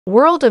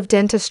World of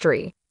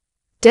Dentistry.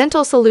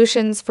 Dental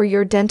solutions for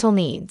your dental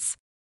needs.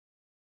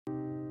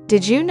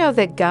 Did you know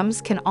that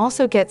gums can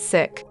also get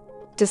sick?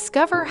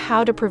 Discover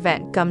how to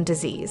prevent gum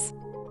disease.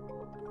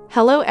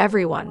 Hello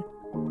everyone.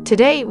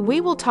 Today we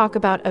will talk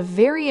about a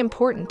very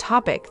important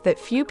topic that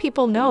few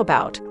people know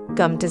about,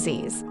 gum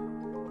disease.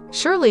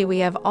 Surely we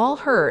have all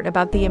heard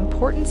about the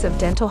importance of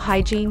dental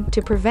hygiene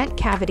to prevent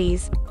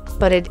cavities,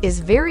 but it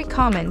is very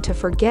common to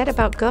forget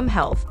about gum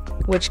health,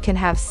 which can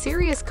have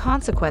serious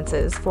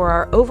consequences for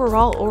our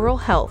overall oral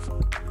health.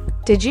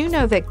 Did you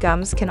know that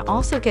gums can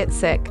also get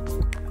sick?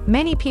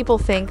 Many people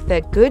think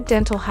that good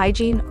dental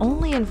hygiene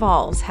only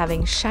involves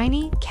having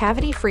shiny,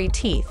 cavity-free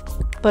teeth,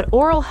 but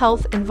oral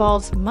health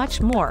involves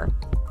much more.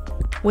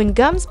 When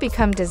gums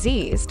become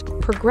diseased,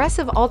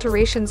 progressive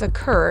alterations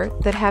occur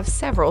that have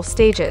several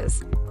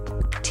stages.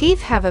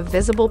 Teeth have a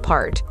visible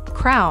part,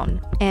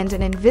 crown, and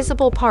an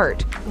invisible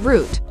part,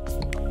 root.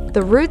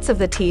 The roots of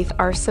the teeth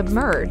are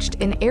submerged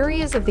in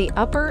areas of the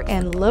upper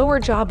and lower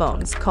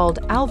jawbones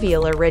called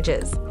alveolar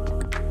ridges.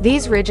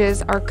 These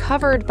ridges are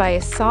covered by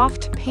a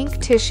soft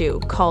pink tissue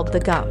called the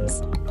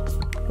gums.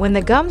 When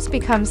the gums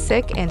become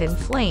sick and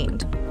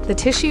inflamed, the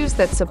tissues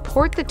that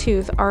support the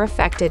tooth are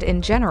affected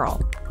in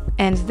general,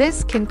 and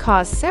this can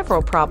cause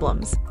several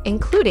problems,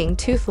 including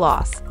tooth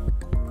loss.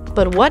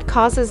 But what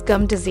causes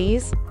gum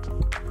disease?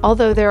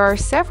 Although there are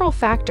several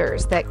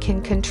factors that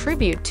can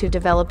contribute to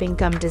developing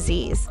gum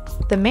disease,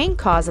 the main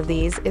cause of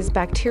these is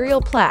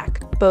bacterial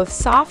plaque, both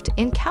soft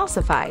and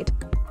calcified.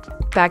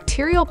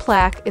 Bacterial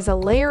plaque is a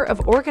layer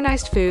of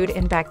organized food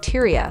and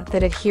bacteria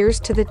that adheres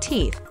to the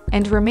teeth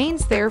and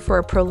remains there for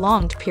a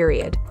prolonged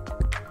period.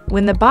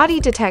 When the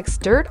body detects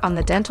dirt on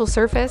the dental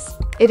surface,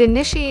 it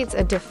initiates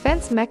a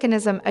defense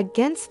mechanism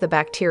against the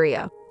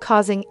bacteria,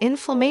 causing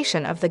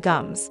inflammation of the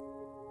gums.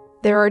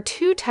 There are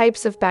two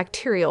types of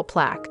bacterial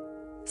plaque: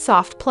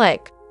 soft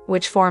plaque,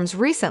 which forms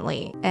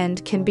recently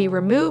and can be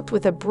removed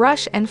with a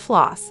brush and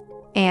floss,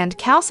 and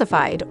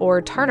calcified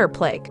or tartar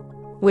plaque,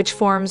 which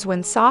forms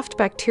when soft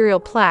bacterial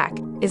plaque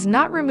is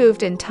not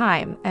removed in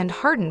time and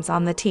hardens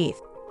on the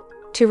teeth.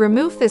 To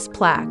remove this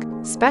plaque,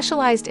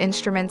 specialized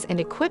instruments and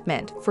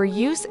equipment for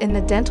use in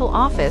the dental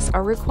office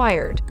are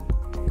required.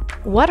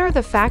 What are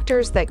the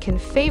factors that can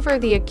favor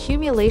the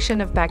accumulation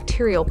of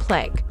bacterial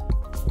plaque?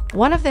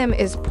 One of them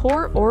is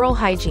poor oral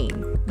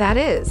hygiene, that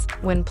is,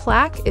 when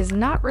plaque is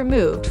not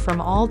removed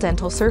from all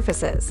dental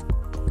surfaces.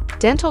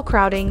 Dental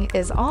crowding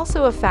is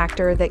also a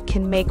factor that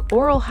can make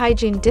oral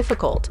hygiene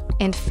difficult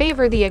and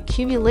favor the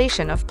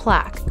accumulation of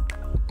plaque.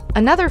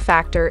 Another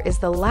factor is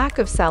the lack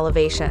of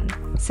salivation,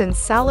 since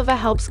saliva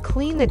helps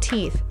clean the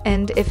teeth,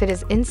 and if it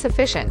is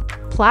insufficient,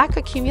 plaque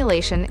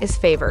accumulation is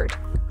favored.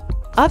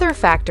 Other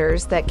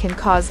factors that can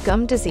cause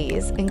gum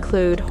disease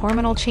include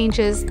hormonal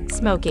changes,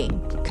 smoking,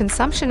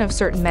 consumption of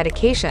certain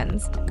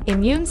medications,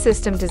 immune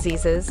system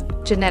diseases,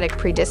 genetic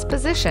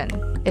predisposition,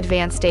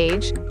 advanced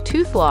age,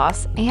 tooth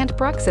loss, and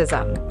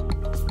bruxism.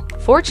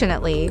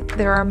 Fortunately,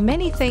 there are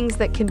many things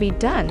that can be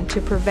done to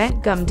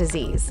prevent gum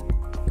disease.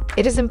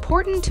 It is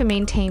important to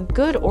maintain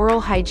good oral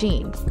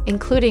hygiene,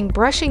 including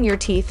brushing your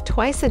teeth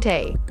twice a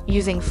day,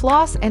 using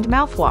floss and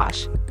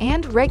mouthwash,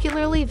 and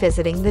regularly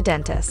visiting the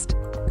dentist.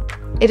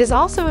 It is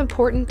also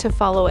important to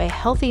follow a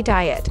healthy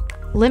diet,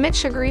 limit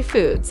sugary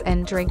foods,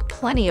 and drink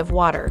plenty of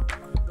water.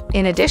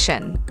 In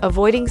addition,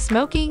 avoiding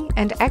smoking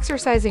and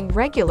exercising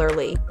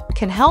regularly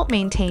can help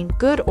maintain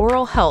good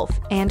oral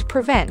health and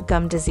prevent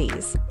gum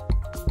disease.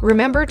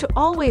 Remember to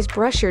always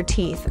brush your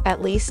teeth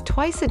at least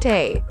twice a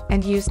day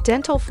and use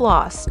dental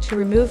floss to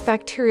remove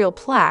bacterial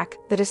plaque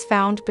that is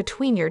found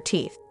between your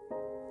teeth.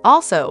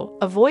 Also,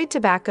 avoid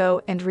tobacco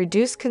and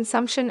reduce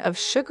consumption of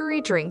sugary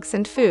drinks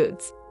and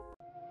foods.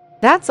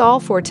 That's all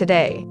for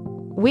today.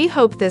 We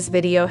hope this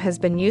video has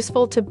been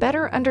useful to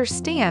better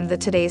understand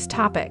today's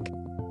topic.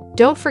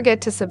 Don't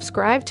forget to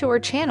subscribe to our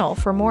channel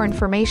for more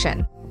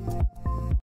information.